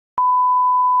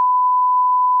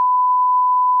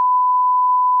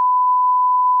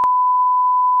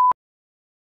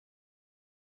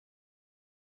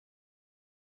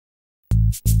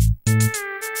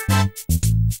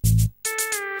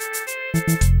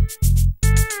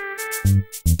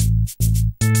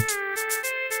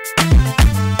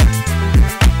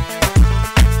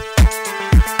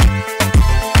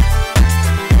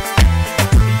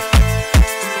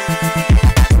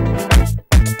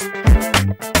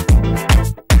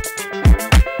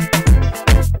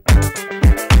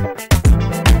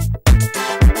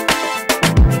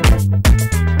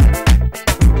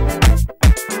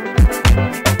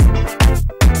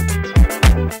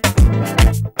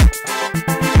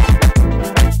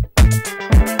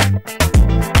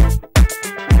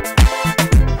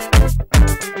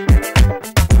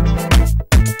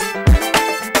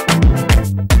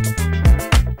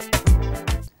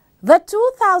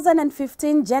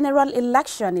2015 general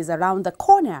election is around the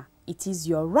corner. It is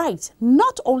your right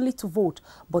not only to vote,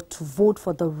 but to vote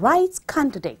for the right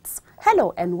candidates.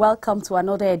 Hello and welcome to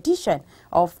another edition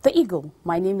of The Eagle.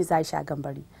 My name is Aisha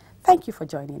Gambari. Thank you for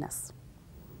joining us.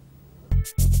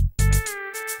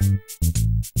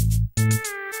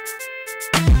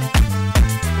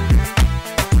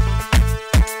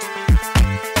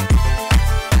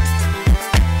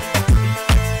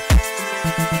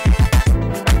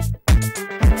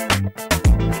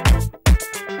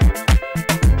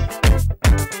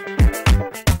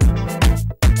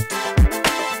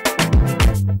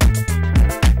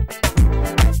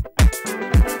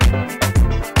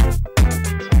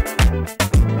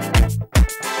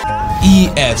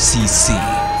 EFCC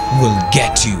will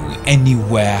get you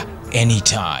anywhere,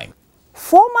 anytime.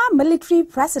 Former military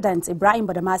President Ibrahim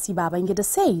Badamasi Babangida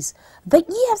says the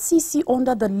EFCC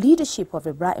under the leadership of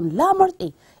Ibrahim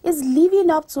is living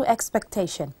up to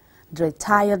expectation. The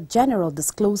retired general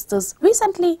disclosed this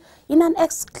recently in an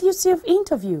exclusive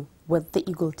interview with the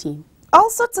Eagle team.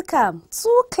 Also to come,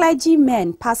 two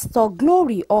clergymen, Pastor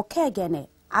Glory Okegene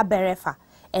Aberefa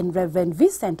and Reverend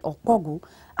Vincent Okogu,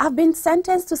 have been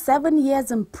sentenced to 7 years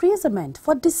imprisonment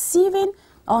for deceiving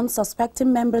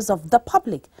unsuspecting members of the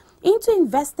public into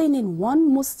investing in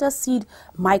One Mustard Seed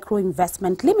Micro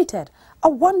Investment Limited, a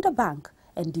wonder bank,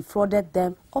 and defrauded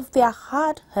them of their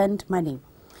hard-earned money.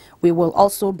 We will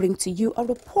also bring to you a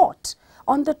report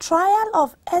on the trial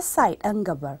of Esai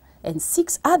Ngabar and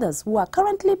 6 others who are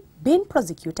currently being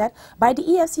prosecuted by the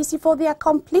EFCC for their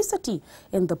complicity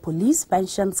in the police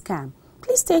pension scam.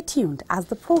 Please stay tuned as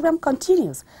the program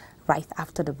continues right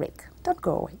after the break. Don't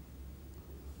go away.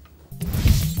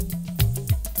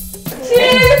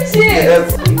 Cheers!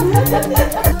 Cheers!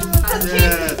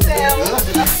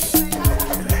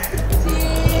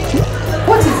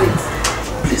 What is it?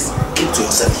 Please, keep to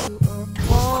yourself.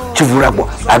 Chivurabo,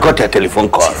 I got a telephone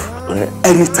call.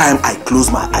 Anytime I close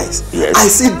my eyes, yes, I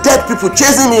see dead people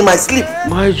chasing me in my sleep.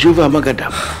 My Jova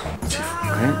Magadam.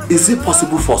 Is it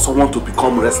possible for someone to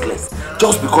become restless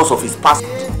just because of his past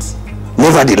deeds?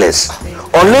 Nevertheless,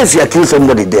 unless you kill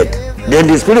somebody dead, then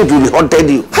the spirit will be haunted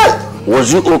you. Hey!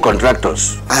 Was you all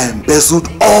contractors? I embezzled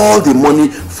all the money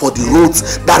for the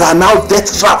roads that are now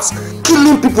death traps,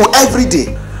 killing people every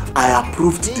day. I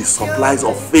approved the supplies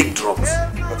of fake drugs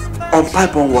on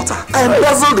pipe and water. I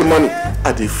embezzled the money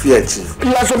at the fear chief.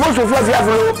 You are supposed to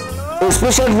fly a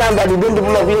special man that the people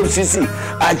of EFCC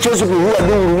are chasing people who are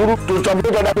doing to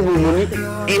submit other people money.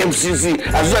 EFCC,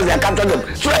 as soon as they capture them,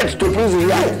 straight to prison.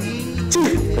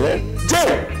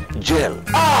 Jail.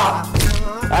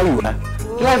 How you are?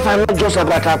 Life are not just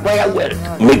about acquire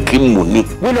wealth, making money.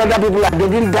 When other people are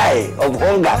didn't die of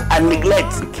hunger and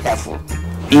neglect. Be careful.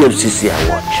 EFCC, I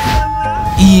watch.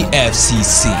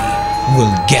 EFCC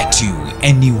will get you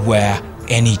anywhere,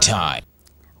 anytime.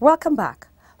 Welcome back.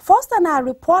 First on our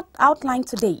report outlined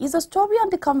today is a story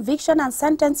on the conviction and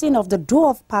sentencing of the duo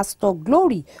of Pastor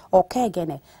Glory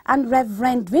Okegene and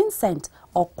Reverend Vincent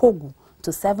Okogu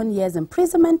to 7 years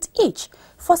imprisonment each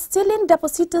for stealing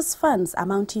depositors' funds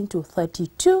amounting to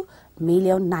 32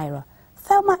 million naira.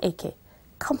 Thelma Eke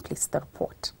completes the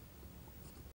report.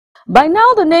 By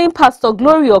now, the name Pastor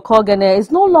Glory Okegene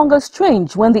is no longer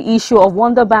strange when the issue of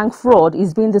Wonder Bank fraud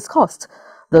is being discussed.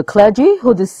 The clergy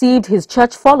who deceived his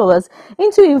church followers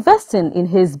into investing in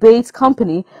his bait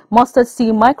company, Mustard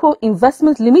Seed Micro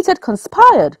Investment Limited,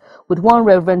 conspired with one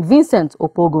Reverend Vincent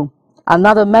Opogu,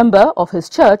 another member of his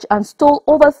church, and stole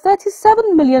over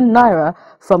 37 million naira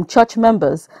from church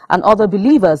members and other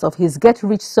believers of his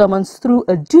get-rich sermons through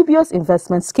a dubious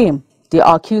investment scheme. The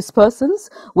accused persons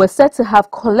were said to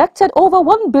have collected over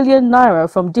 1 billion naira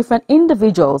from different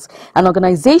individuals and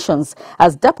organizations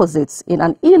as deposits in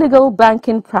an illegal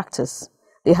banking practice.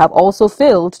 They have also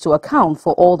failed to account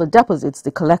for all the deposits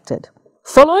they collected.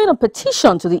 Following a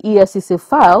petition to the EFCC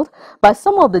filed by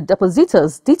some of the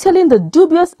depositors detailing the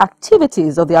dubious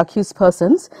activities of the accused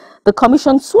persons, the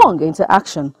commission swung into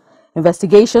action.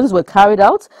 Investigations were carried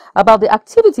out about the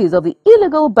activities of the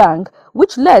illegal bank,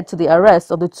 which led to the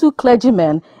arrest of the 2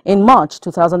 clergymen in March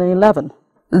 2011.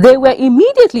 They were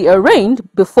immediately arraigned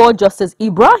before Justice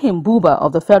Ibrahim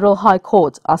of the Federal High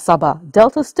Court, Asaba,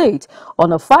 Delta State,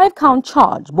 on a 5-count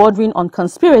charge bordering on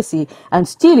conspiracy and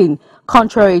stealing,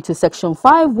 contrary to Section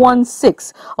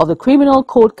 516 of the Criminal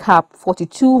Code Cap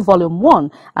 42 Volume 1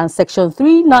 and Section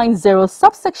 390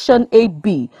 Subsection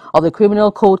 8B of the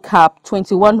Criminal Code Cap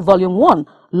 21 Volume 1,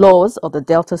 Laws of the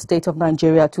Delta State of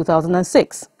Nigeria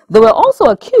 2006. They were also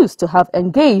accused to have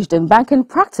engaged in banking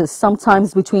practice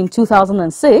sometimes between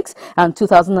 2006 and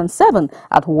 2007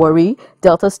 at Warri,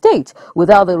 Delta State,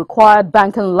 without the required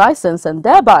banking license, and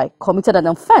thereby committed an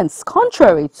offense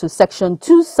contrary to Section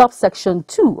 2, Subsection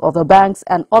 2 of the Banks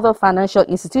and Other Financial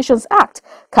Institutions Act,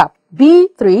 Cap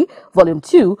B3, Volume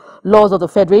 2, Laws of the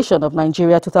Federation of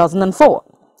Nigeria 2004.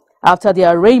 After the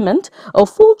arraignment, a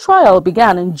full trial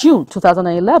began in June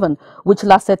 2011, which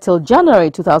lasted till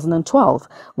January 2012,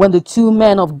 when the two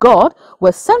men of God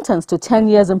were sentenced to 10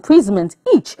 years imprisonment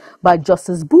each by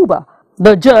Justice Buba.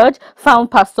 The judge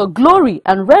found Pastor Glory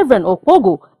and Reverend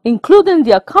Okpogo, including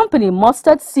their company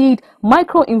Mustard Seed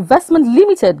Micro Investment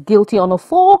Limited, guilty on a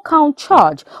 4-count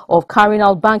charge of carrying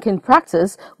out banking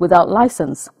practice without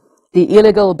license. The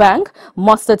illegal bank,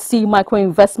 Mustard Seed Micro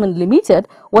Investment Limited,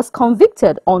 was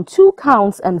convicted on 2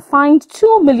 counts and fined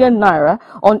 2 million naira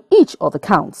on each of the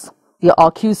counts. The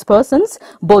accused persons,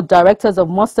 both directors of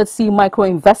Mustard Seed Micro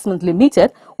Investment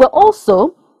Limited, were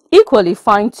also equally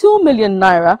fined 2 million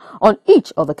naira on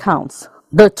each of the counts.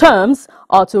 The terms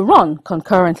are to run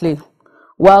concurrently.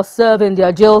 While serving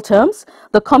their jail terms,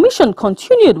 the commission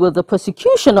continued with the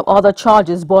prosecution of other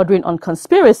charges bordering on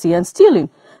conspiracy and stealing.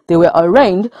 They were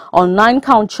arraigned on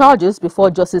 9-count charges before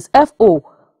Justice F.O.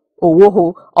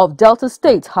 Owoho of Delta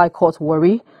State High Court,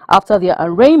 Warri. After their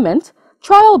arraignment,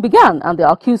 trial began and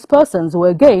the accused persons were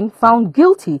again found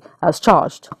guilty as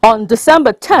charged. On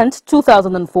December 10,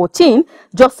 2014,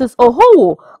 Justice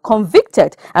Owoho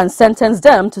convicted and sentenced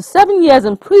them to 7 years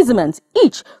imprisonment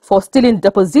each for stealing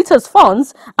depositors'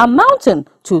 funds amounting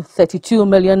to 32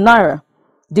 million naira.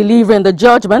 Delivering the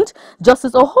judgment,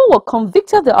 Justice Owoho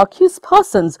convicted the accused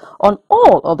persons on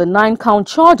all of the 9-count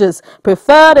charges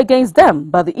preferred against them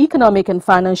by the Economic and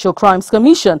Financial Crimes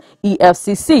Commission,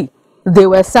 EFCC. They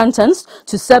were sentenced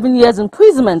to 7 years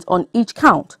imprisonment on each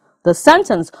count. The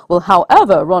sentence will,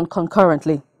 however, run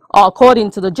concurrently.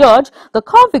 According to the judge, the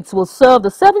convicts will serve the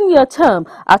 7-year term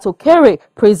at Okere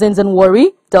prisons in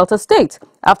Warri, Delta State,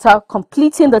 after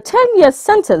completing the 10-year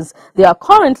sentence they are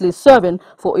currently serving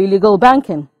for illegal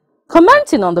banking.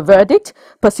 Commenting on the verdict,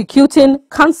 prosecuting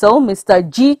counsel Mr.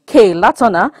 G.K.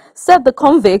 Latona said the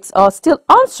convicts are still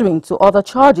answering to other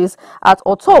charges at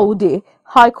Oto-Ude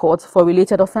High Court for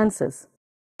related offences.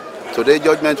 Today,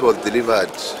 judgment was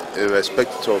delivered in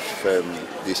respect of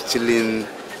the stealing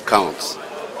counts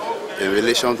in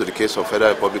relation to the case of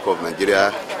Federal Republic of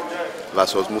Nigeria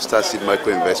versus Mustard Seed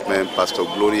Micro Investment, Pastor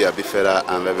Glory Abifera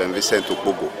and Reverend Vincent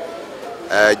Okpogo.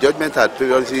 Judgment had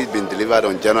previously been delivered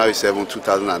on January 7,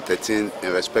 2013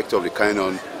 in respect of the carrying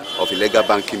on of illegal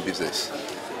banking business.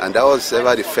 And that was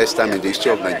ever the first time in the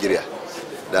history of Nigeria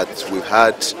that we've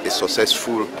had a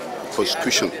successful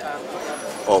prosecution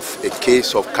of a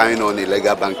case of carrying on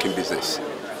illegal banking business.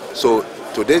 So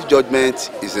today's judgment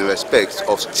is in respect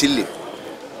of stealing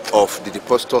of the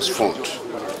depositors' fund,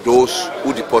 those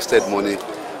who deposited money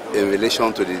in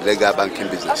relation to the illegal banking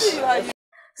business.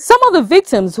 Some of the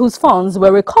victims whose funds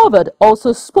were recovered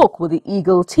also spoke with the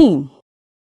Eagle team.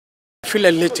 I feel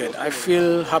elated. I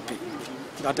feel happy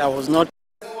that I was not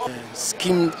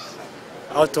schemed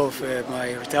out of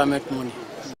my retirement money.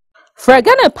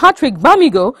 Fregene Patrick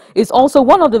Bamigo is also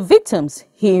one of the victims.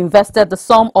 He invested the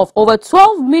sum of over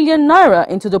 12 million naira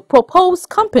into the proposed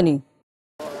company.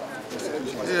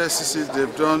 EFCC,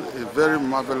 they've done a very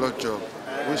marvelous job,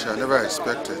 which I never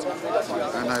expected.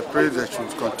 And I pray they should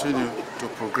continue to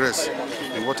progress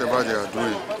in whatever they are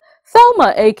doing.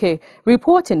 Thelma Ake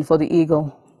reporting for the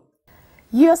Eagle.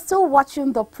 You are still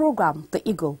watching the program, The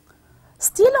Eagle.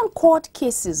 Still on court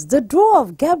cases, the duo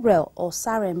of Gabriel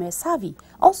Osareme Savi,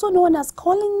 also known as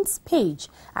Collins Page,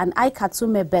 and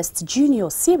Aikatume Best Jr.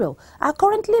 Cyril, are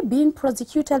currently being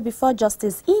prosecuted before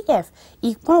Justice E.F.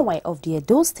 Ikponwe of the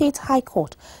Edo State High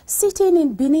Court, sitting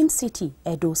in Benin City,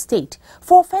 Edo State,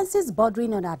 for offences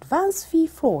bordering on advance fee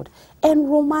fraud and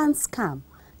romance scam.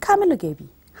 Camilo Gebi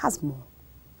has more.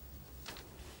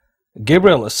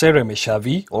 Gabriel Osareme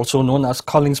Savi, also known as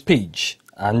Collins Page,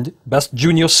 and Best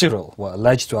Junior Cyril were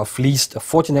alleged to have fleeced a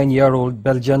 49-year-old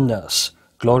Belgian nurse,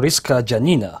 Gloriska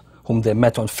Janina, whom they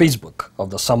met on Facebook,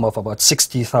 of the sum of about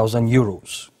 60,000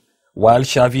 euros. While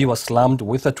Savi was slammed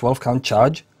with a 12-count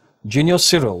charge, Junior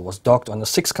Cyril was docked on a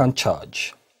 6-count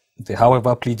charge. They,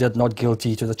 however, pleaded not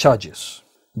guilty to the charges.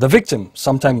 The victim,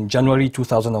 sometime in January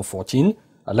 2014,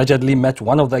 allegedly met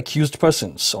one of the accused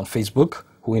persons on Facebook,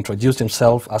 who introduced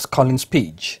himself as Collins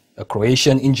Page, a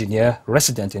Croatian engineer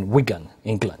resident in Wigan,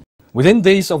 England. Within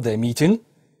days of their meeting,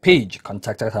 Page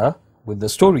contacted her with the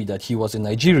story that he was in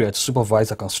Nigeria to supervise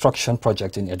a construction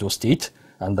project in Edo State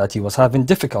and that he was having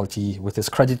difficulty with his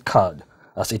credit card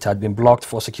as it had been blocked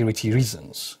for security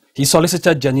reasons. He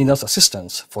solicited Janina's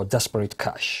assistance for desperate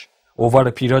cash. Over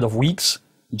a period of weeks,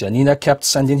 Janina kept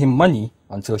sending him money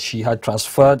until she had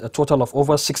transferred a total of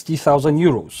over 60,000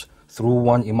 euros through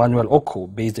one Emmanuel Oko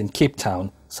based in Cape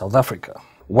Town, South Africa.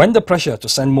 When the pressure to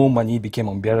send more money became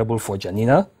unbearable for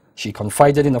Janina, she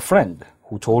confided in a friend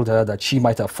who told her that she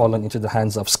might have fallen into the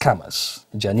hands of scammers.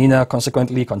 Janina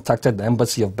consequently contacted the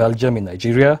Embassy of Belgium in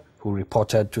Nigeria, who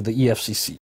reported to the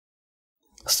EFCC.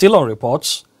 Still on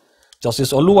reports,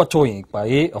 Justice Oluwatoyin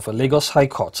Ikpaye of a Lagos High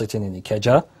Court sitting in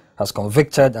Ikeja has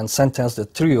convicted and sentenced the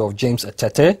trio of James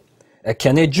Etete,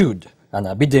 Ekene Jude, and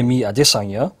Abidemi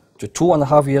Adesanya to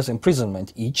 2.5 years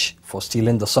imprisonment each for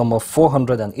stealing the sum of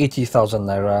 480,000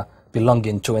 naira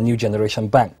belonging to a New Generation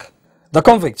bank. The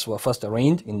convicts were first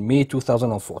arraigned in May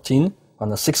 2014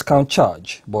 on a 6-count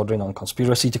charge bordering on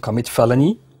conspiracy to commit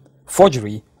felony,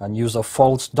 forgery, and use of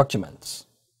false documents.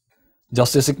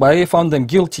 Justice Ikpaye found them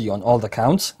guilty on all the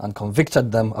counts and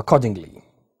convicted them accordingly.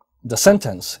 The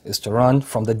sentence is to run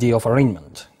from the day of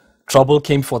arraignment. Trouble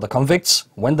came for the convicts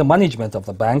when the management of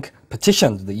the bank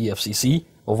petitioned the EFCC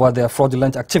over their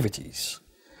fraudulent activities.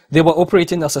 They were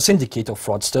operating as a syndicate of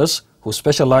fraudsters who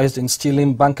specialized in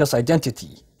stealing bankers'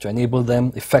 identity to enable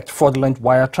them effect fraudulent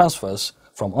wire transfers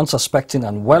from unsuspecting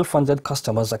and well-funded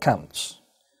customers' accounts.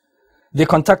 They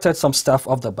contacted some staff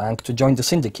of the bank to join the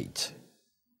syndicate.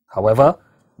 However,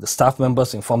 the staff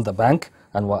members informed the bank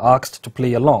and were asked to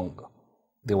play along.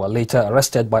 They were later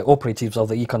arrested by operatives of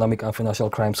the Economic and Financial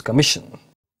Crimes Commission.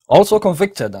 Also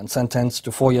convicted and sentenced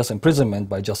to 4 years imprisonment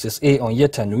by Justice A.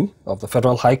 Onyetenu of the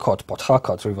Federal High Court, Port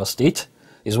Harcourt, Rivers State,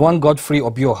 is one Godfrey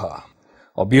Obioha.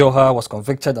 Obioha was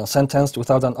convicted and sentenced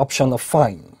without an option of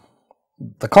fine.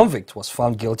 The convict was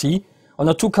found guilty on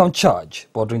a 2-count charge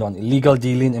bordering on illegal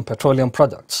dealing in petroleum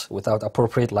products without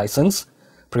appropriate license,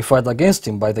 preferred against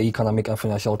him by the Economic and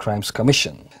Financial Crimes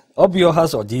Commission.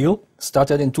 Obioha's ordeal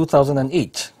started in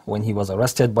 2008 when he was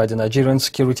arrested by the Nigerian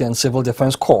Security and Civil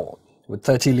Defense Corps with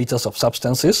 30 liters of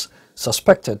substances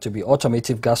suspected to be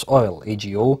automotive gas oil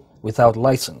 (AGO) without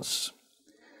license.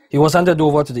 He was handed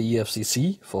over to the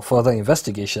EFCC for further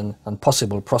investigation and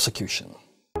possible prosecution.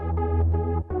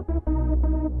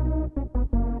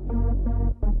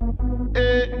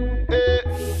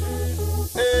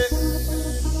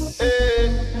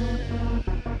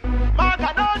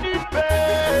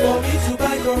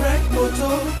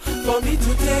 For me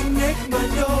to take make my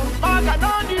dough,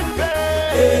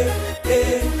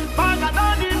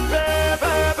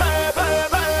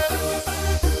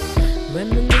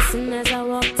 reminiscing as I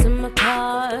walk to my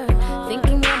car,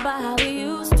 thinking about how we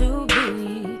used to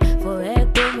be. For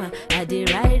Ekoma, I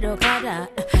did ride Okada,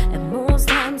 and most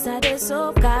times I did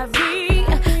so carry.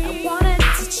 I wanted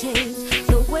to change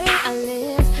the way I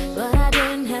live, but I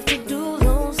didn't have to do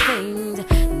those things.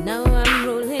 Now I'm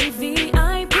rolling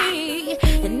VIP.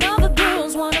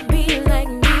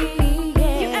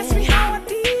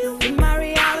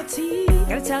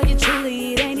 Tell you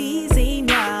truly, it ain't easy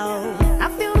now. I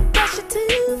feel the pressure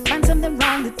to find something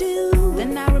wrong to do.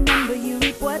 Then I remember you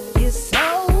reap what you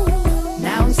sow.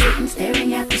 Now I'm sitting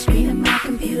staring at the screen of my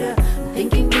computer,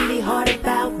 thinking really hard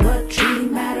about what truly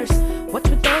matters. What's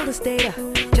with all this data?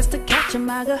 Just to catch a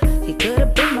maga. He could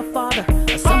have been my father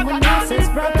or someone else's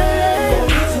brother. For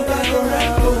me to buy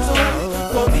correct photo,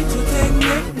 for me to take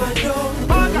make my dough.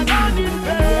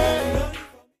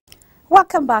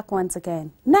 Welcome back once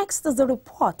again. Next is the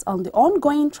report on the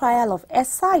ongoing trial of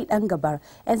Esai Angabar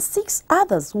and 6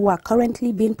 others who are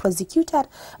currently being prosecuted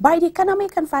by the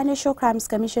Economic and Financial Crimes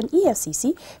Commission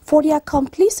 (EFCC) for their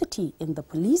complicity in the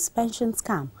police pension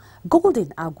scam.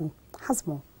 Golden Agu has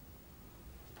more.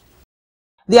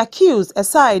 The accused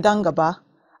Esai Dangaba,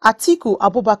 Atiku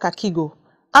Abubakar Kigo,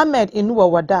 Ahmed Inuwa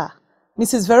Wada,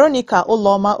 Mrs. Veronica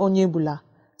Oloma Onyebula,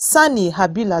 Sani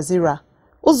Habila Zira,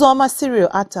 Uzoma Cyril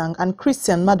Atang and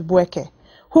Christian Madbueke,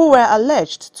 who were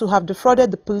alleged to have defrauded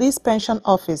the police pension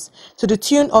office to the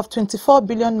tune of 24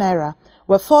 billion naira,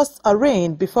 were first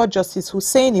arraigned before Justice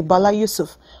Hussaini Bala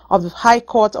Yusuf of the High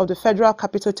Court of the Federal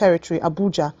Capital Territory,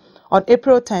 Abuja, on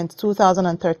April 10,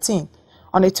 2013,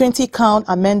 on a 20-count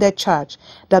amended charge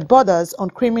that borders on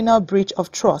criminal breach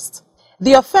of trust.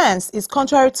 The offense is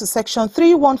contrary to Section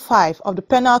 315 of the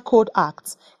Penal Code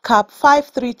Act, Cap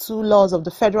 532 laws of the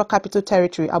Federal Capital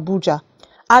Territory, Abuja.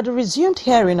 At the resumed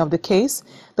hearing of the case,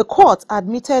 the court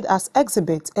admitted as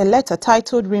exhibit a letter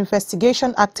titled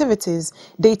Reinvestigation Activities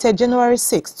dated January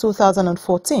 6,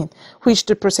 2014, which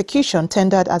the prosecution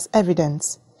tendered as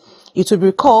evidence. It will be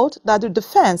recalled that the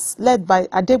defense, led by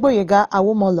Adegboyega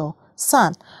Awomolo,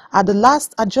 San, at the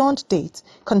last adjourned date,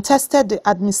 contested the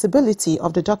admissibility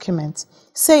of the document,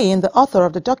 saying the author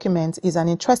of the document is an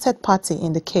interested party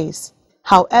in the case.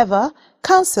 However,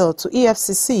 Counsel to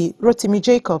EFCC, Rotimi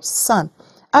Jacobs' son,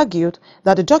 argued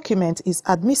that the document is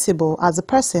admissible as the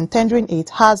person tendering it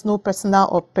has no personal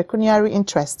or pecuniary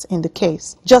interest in the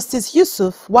case. Justice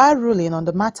Yusuf, while ruling on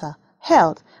the matter,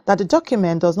 held that the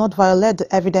document does not violate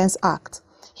the Evidence Act.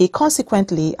 He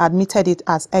consequently admitted it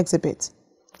as exhibit.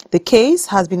 The case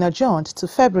has been adjourned to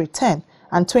February 10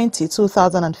 and 20,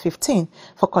 2015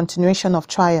 for continuation of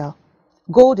trial.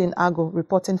 Golden Ago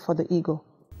reporting for the Eagle.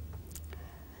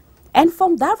 And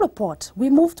from that report, we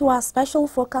move to our special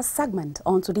focus segment.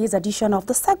 On today's edition of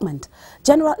the segment,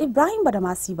 General Ibrahim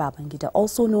Badamasi Babangida,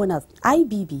 also known as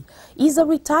IBB, is a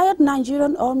retired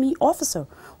Nigerian Army officer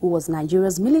who was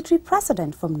Nigeria's military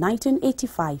president from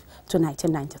 1985 to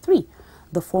 1993.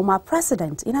 The former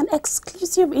president, in an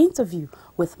exclusive interview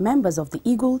with members of the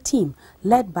Eagle team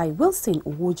led by Wilson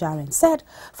Owojaren, said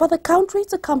for the country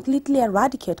to completely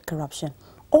eradicate corruption,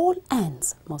 all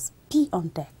hands must be on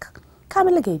deck.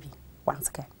 Kamala Gaby, once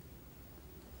again.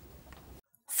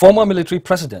 Former military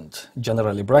president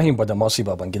General Ibrahim Badamasi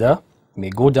Babangida may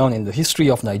go down in the history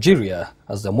of Nigeria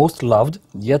as the most loved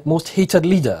yet most hated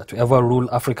leader to ever rule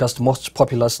Africa's most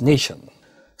populous nation.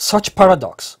 Such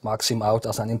paradox marks him out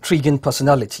as an intriguing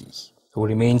personality who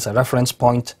remains a reference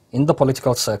point in the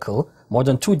political circle more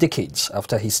than 2 decades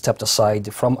after he stepped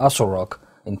aside from Aso Rock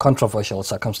in controversial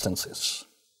circumstances.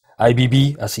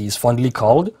 IBB, as he is fondly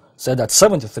called, said at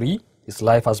 73, his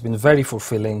life has been very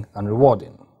fulfilling and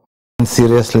rewarding.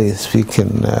 Seriously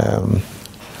speaking,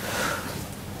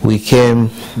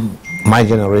 my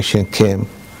generation came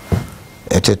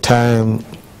at a time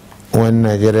when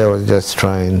Nigeria was just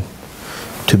trying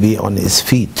to be on its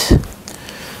feet.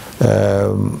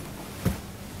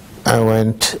 I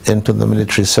went into the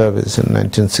military service in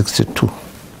 1962.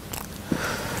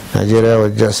 Nigeria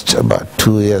was just about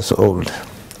 2 years old,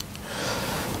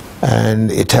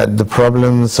 and it had the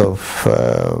problems of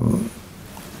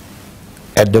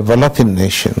a developing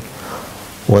nation,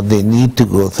 what they need to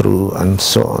go through and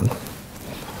so on.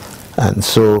 And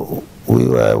so we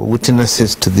were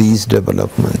witnesses to these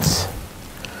developments.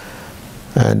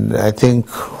 And I think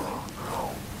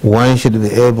one should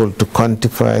be able to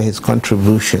quantify his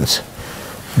contributions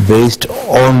based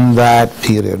on that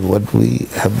period, what we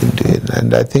have been doing.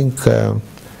 And I think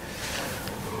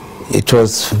it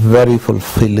was very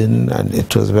fulfilling and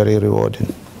it was very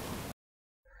rewarding.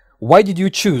 Why did you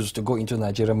choose to go into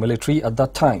Nigerian military at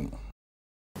that time?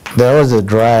 There was a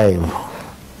drive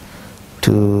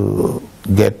to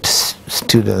get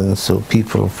students or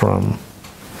people from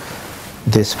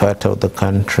this part of the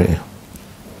country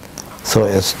so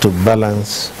as to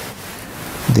balance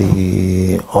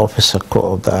the officer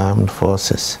corps of the armed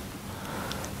forces.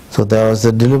 So there was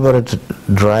a deliberate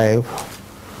drive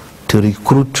to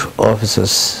recruit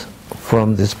officers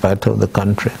from this part of the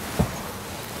country.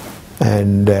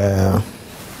 And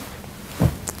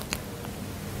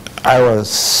I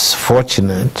was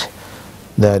fortunate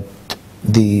that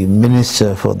the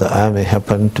minister for the army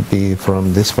happened to be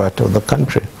from this part of the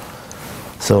country.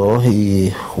 So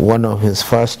one of his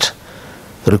first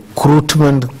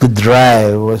recruitment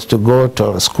drive was to go to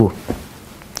our school.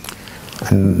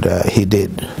 And he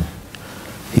did.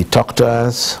 He talked to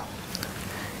us,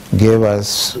 gave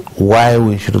us why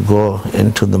we should go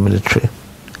into the military.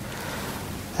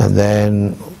 And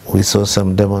then we saw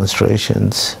some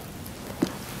demonstrations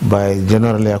by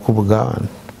General Yakubu Gawan.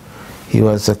 He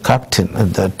was a captain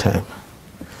at that time.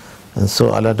 And so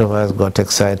a lot of us got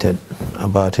excited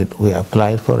about it. We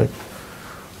applied for it.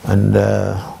 And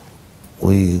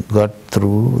we got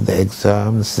through the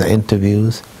exams, the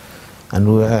interviews, and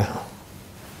we were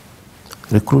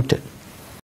recruited.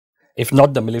 If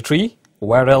not the military,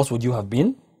 where else would you have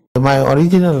been? My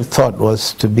original thought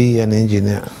was to be an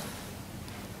engineer.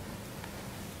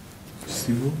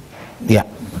 Civil? Yeah.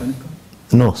 Mechanical?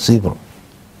 No, civil.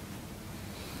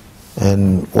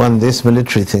 And when this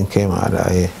military thing came out,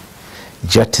 I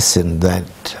jettisoned that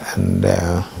and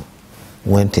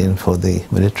went in for the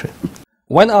military.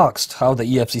 When asked how the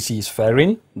EFCC is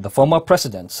faring, the former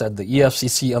president said the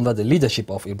EFCC under the leadership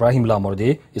of Ibrahim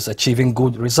Lamorde is achieving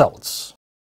good results.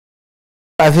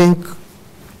 I think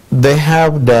they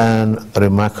have done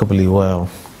remarkably well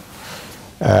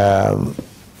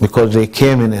because they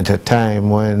came in at a time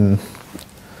when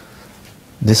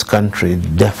this country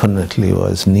definitely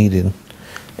was needing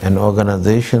an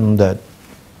organization that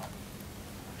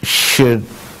should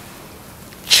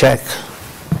check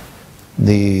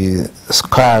the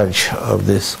scourge of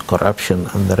this corruption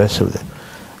and the rest of it.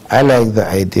 I like the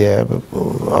idea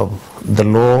of the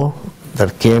law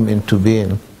that came into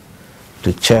being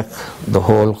to check the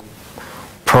whole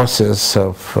process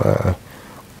of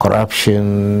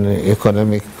corruption,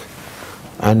 economic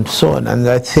and so on. And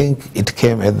I think it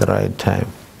came at the right time.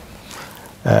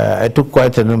 I took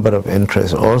quite a number of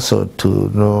interest also to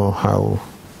know how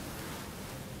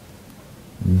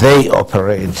they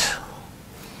operate,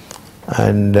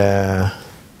 and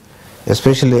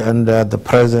especially under the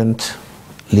present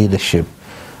leadership,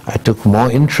 I took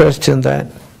more interest in that,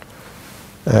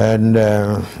 and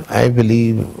I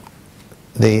believe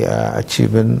they are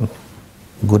achieving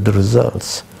good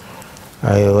results.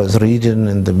 I was reading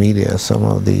in the media some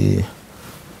of the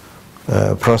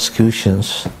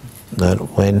prosecutions that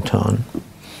went on,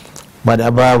 but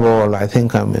above all, I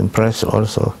think I'm impressed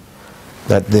also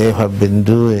that they have been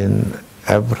doing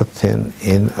everything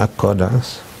in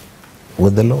accordance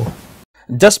with the law.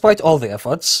 Despite all the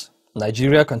efforts,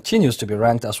 Nigeria continues to be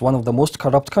ranked as one of the most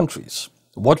corrupt countries.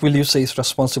 What will you say is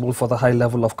responsible for the high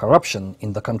level of corruption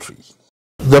in the country?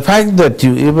 The fact that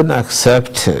you even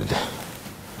accepted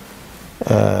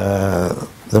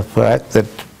the fact that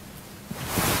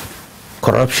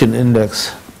corruption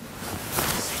index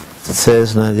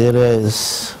says Nigeria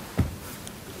is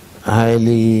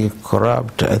highly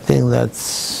corrupt, I think that's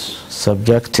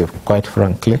subjective, quite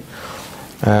frankly.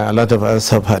 A lot of us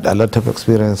have had a lot of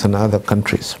experience in other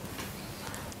countries.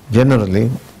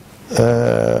 Generally,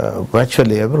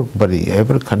 virtually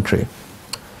every country,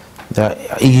 there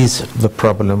is the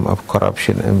problem of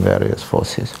corruption in various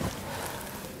forces.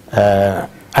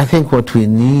 I think what we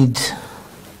need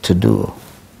to do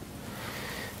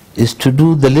is to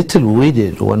do the little we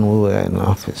did when we were in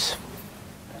office.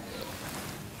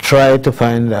 Try to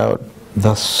find out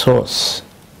the source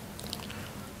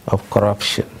of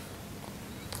corruption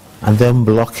and then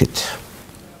block it.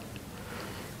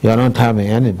 You are not harming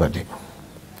anybody.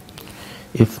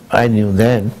 If I knew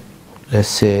then, let's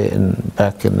say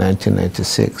back in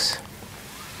 1996,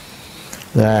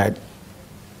 that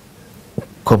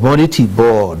Commodity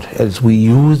Board, as we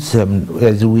knew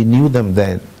them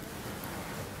then,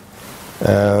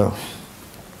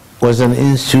 was an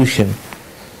institution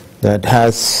that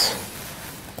has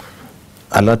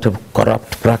a lot of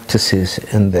corrupt practices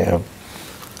in there.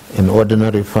 An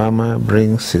ordinary farmer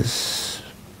brings his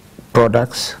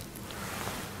products.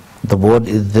 The board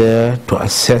is there to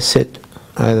assess it,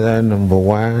 either number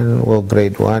 1 or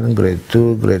grade 1, grade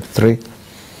 2, grade 3.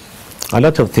 A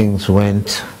lot of things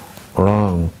went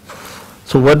wrong.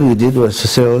 So what we did was to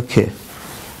say, okay,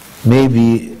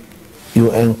 maybe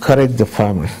you encourage the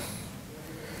farmer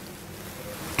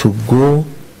to go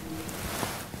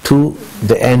to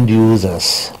the end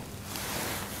users,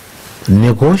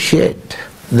 negotiate.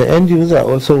 The end user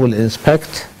also will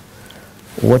inspect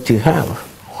what you have.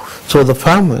 So the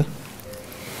farmer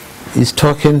is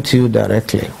talking to you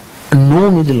directly.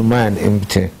 No middleman in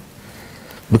between.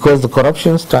 Because the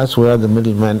corruption starts where the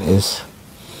middleman is.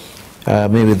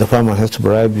 Maybe the farmer has to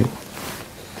bribe you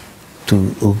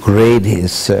to grade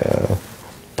his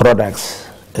products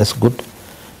as good,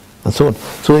 and so on.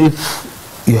 So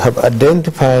if you have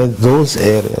identified those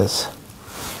areas,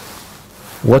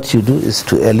 what you do is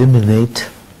to eliminate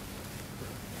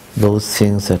those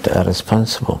things that are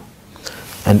responsible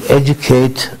and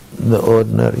educate the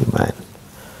ordinary man.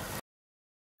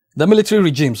 The military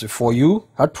regimes before you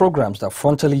had programs that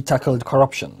frontally tackled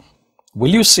corruption.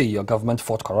 Will you say your government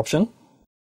fought corruption?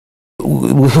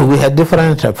 We had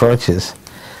different approaches.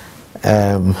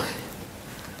 I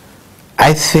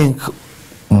think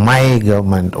my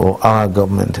government or our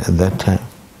government at that time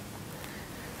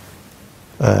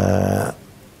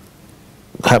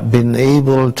have been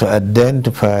able to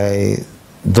identify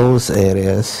those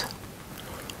areas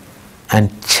and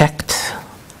checked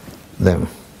them.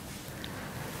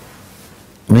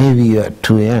 Maybe you are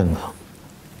too young,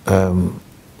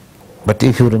 but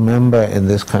if you remember in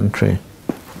this country,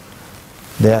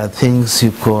 there are things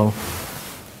you call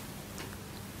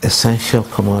essential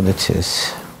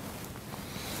commodities.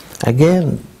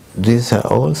 Again, these are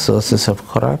all sources of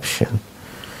corruption.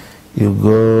 You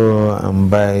go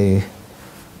and buy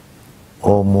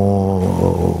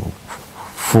or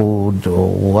food or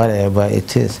whatever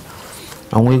it is.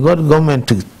 And we got government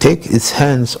to take its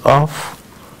hands off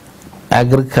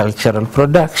agricultural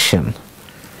production.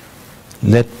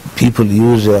 Let people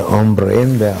use their own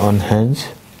brain, their own hands,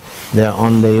 their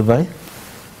own labor.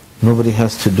 Nobody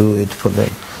has to do it for them.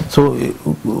 So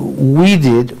we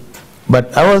did,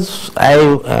 but I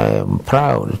am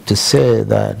proud to say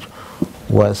that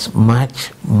was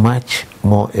much, much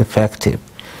more effective.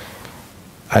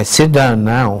 I sit down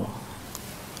now,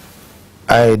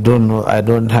 I don't know, I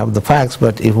don't have the facts,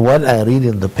 but if what I read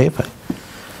in the paper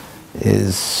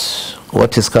is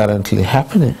what is currently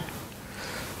happening,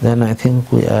 then I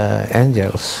think we are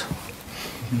angels.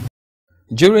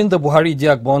 During the Buhari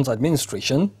Diagbon's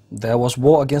administration, there was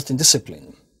war against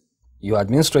indiscipline. Your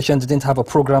administration didn't have a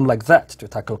program like that to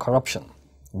tackle corruption.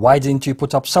 Why didn't you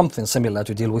put up something similar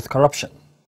to deal with corruption?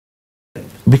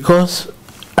 Because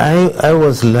I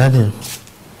was learning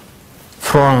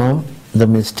from the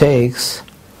mistakes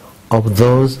of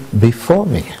those before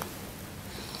me.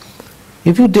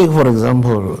 If you take, for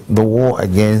example, the war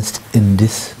against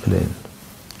indiscipline,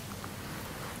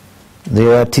 they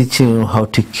were teaching you how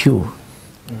to queue.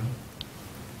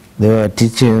 They were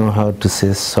teaching you how to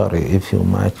say sorry if you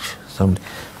match something.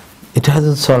 It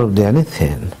hasn't solved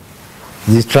anything.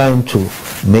 They're trying to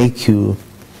make you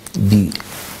be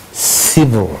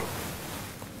civil,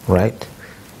 right,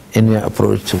 in your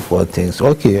approach to poor things.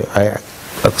 Okay, I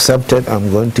accepted I'm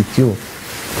going to queue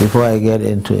before I get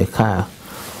into a car.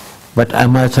 But I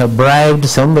might have bribed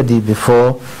somebody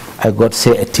before I got,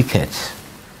 say, a ticket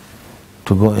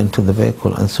to go into the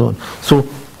vehicle and so on. So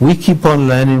we keep on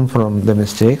learning from the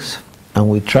mistakes and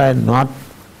we try not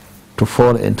to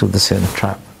fall into the same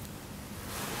trap.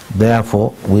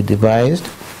 Therefore, we devised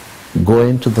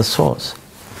going to the source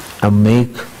and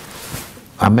make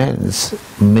amends,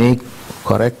 make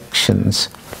corrections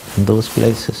in those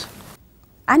places.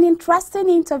 An interesting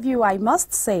interview, I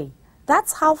must say.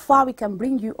 That's how far we can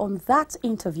bring you on that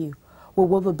interview. We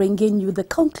will be bringing you the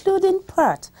concluding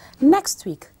part next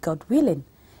week, God willing.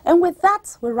 And with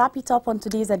that, we'll wrap it up on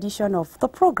today's edition of the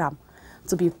program.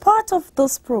 To be part of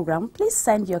this program, please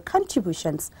send your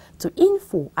contributions to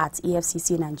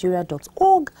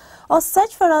info@efccnigeria.org or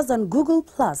search for us on Google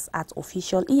Plus at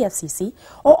Official EFCC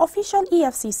or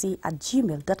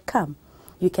officialefcc@gmail.com.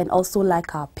 You can also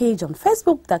like our page on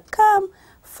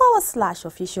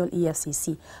facebook.com/Official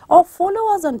EFCC or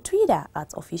follow us on Twitter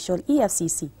 @Official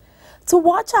EFCC. To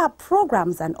watch our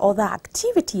programs and other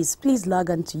activities, please log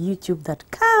on to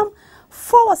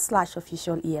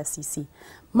youtube.com/Official EFCC.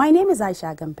 My name is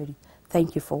Aisha Agambiri.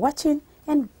 Thank you for watching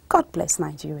and God bless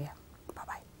Nigeria.